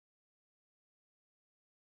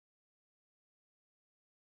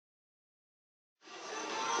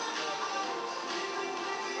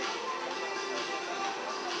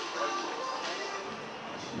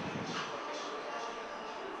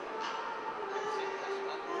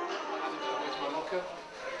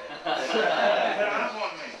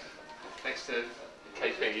Next to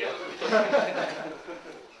KP, yeah?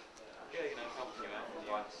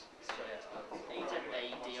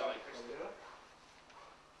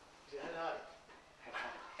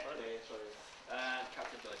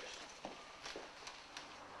 Captain Burgess.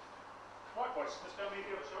 Right, boys, let's go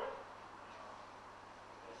media, sorry.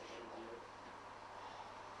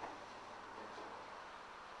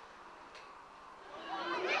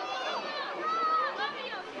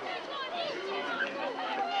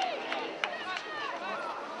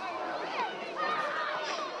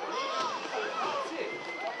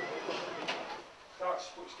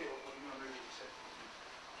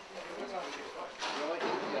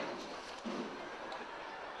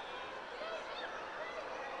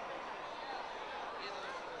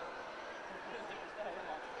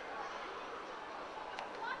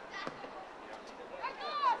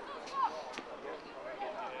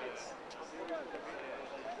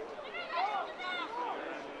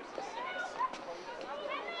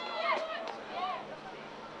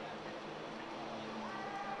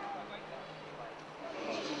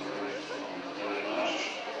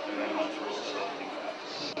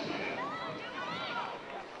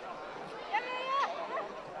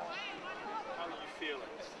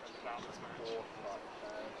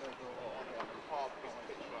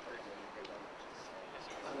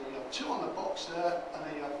 Two on the box there, and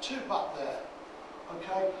then you have two back there.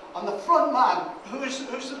 Okay, and the front man, who's the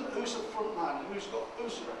front man?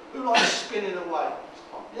 Who likes spinning away?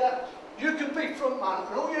 Yeah, you can be front man,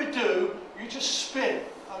 and all you do, you just spin.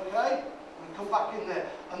 Okay, and come back in there,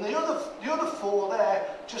 and the other four there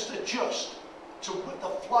just adjust to the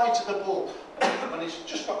flight of the ball, and it's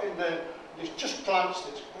just got in there. He's just glanced.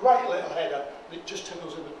 It's a great little header, and it just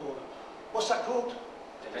tickles in the corner. What's that called?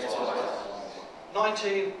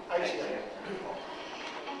 1988.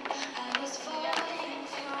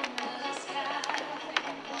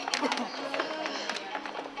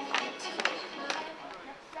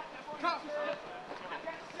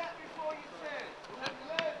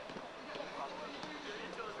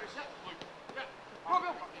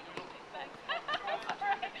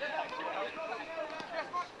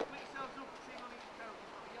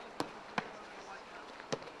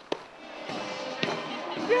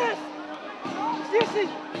 Yes! Yes!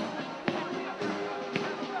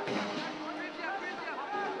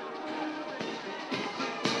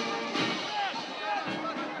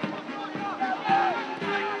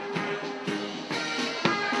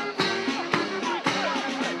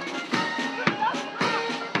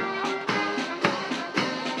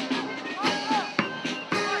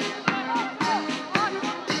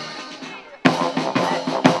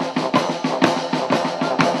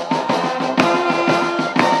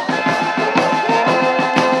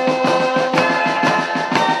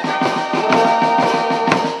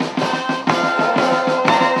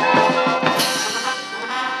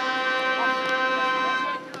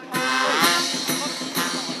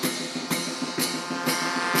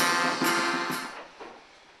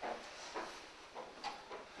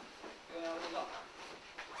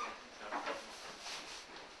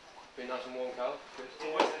 Be nice and warm, Carl.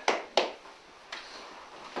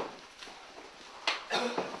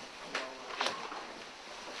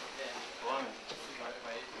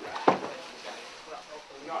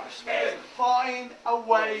 Find a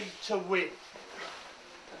way to win.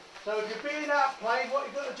 So if you're being outplayed, what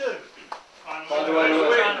you've got to do? Find a way to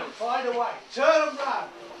win. Find a way. Turn them round.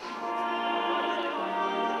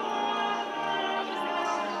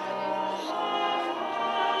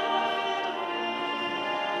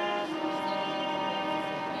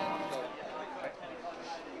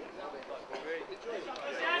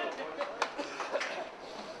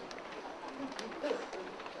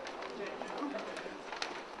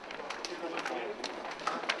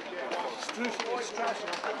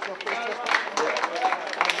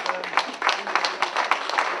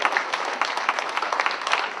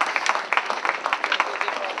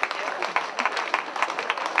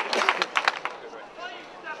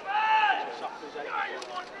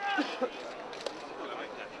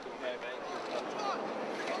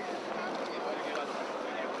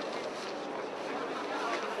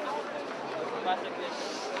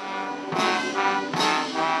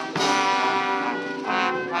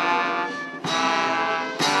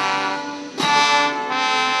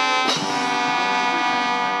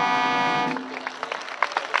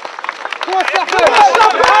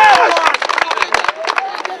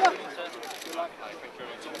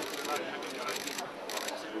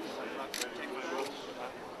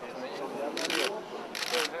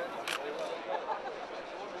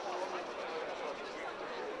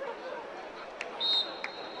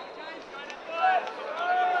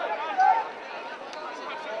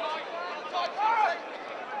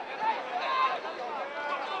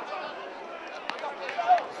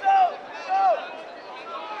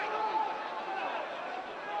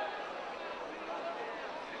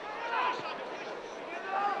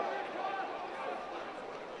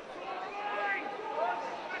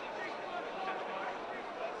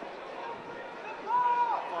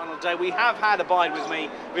 day. We have had Abide With Me.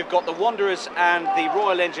 We've got the Wanderers and the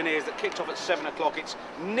Royal Engineers that kicked off at 7 o'clock. It's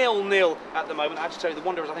 0-0 at the moment. I have to tell you, the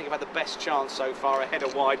Wanderers, I think, have had the best chance so far, ahead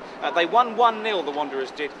of Wide. They won 1-0, the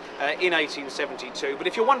Wanderers did, in 1872. But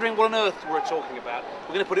if you're wondering what on earth we're talking about,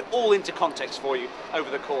 we're going to put it all into context for you over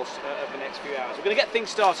the course of the next few hours. We're going to get things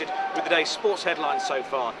started with the day's sports headlines so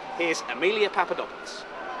far. Here's Amelia Papadopoulos.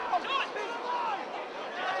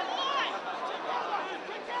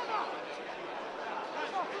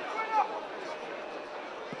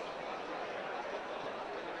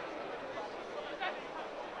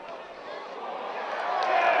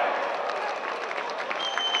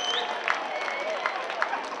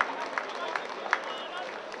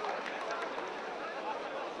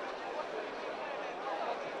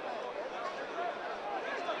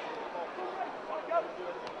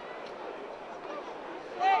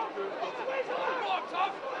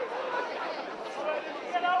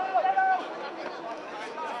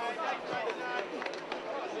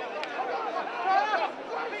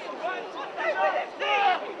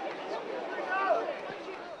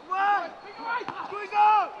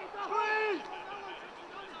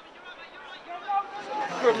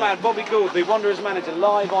 Good man, Bobby Gould, the Wanderers manager,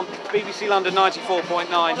 live on BBC London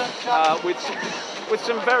 94.9 with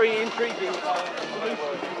some very intriguing solutions.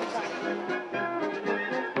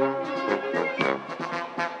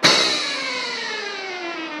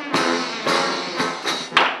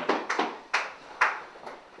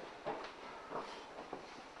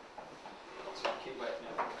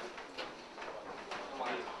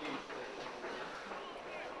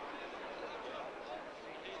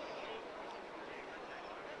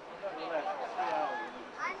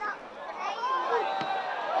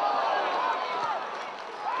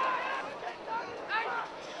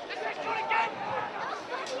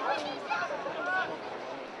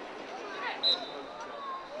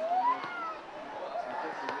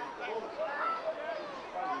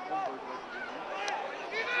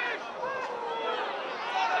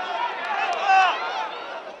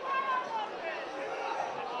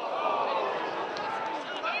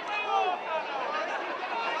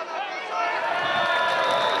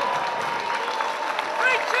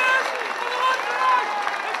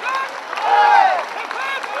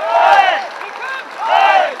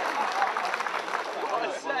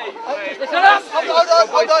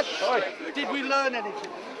 Hold on. Did we learn anything?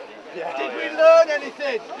 Yeah. Did we learn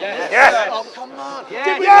anything? Yes. Yes. Oh, come on. Yes.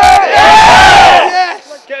 Did we learn anything?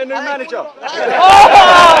 Yes. Get a new manager.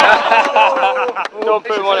 Don't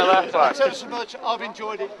put one in left back. Thanks so much. I've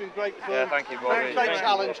enjoyed it. It's been great fun. Yeah, thank you, Bobby. Great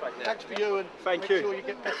challenge. Thanks for you, and thank make you. sure you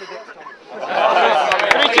get better next time.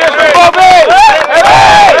 Cheers for Bobby! Hey! Hey!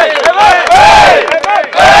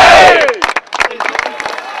 Hey!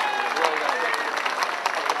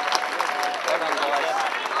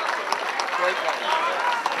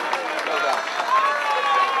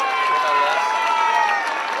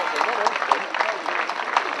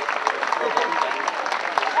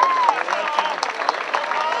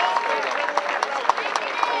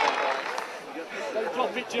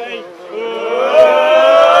 Drop it, Jay.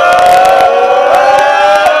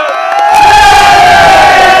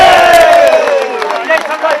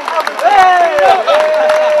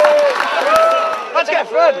 Let's get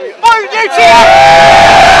fun.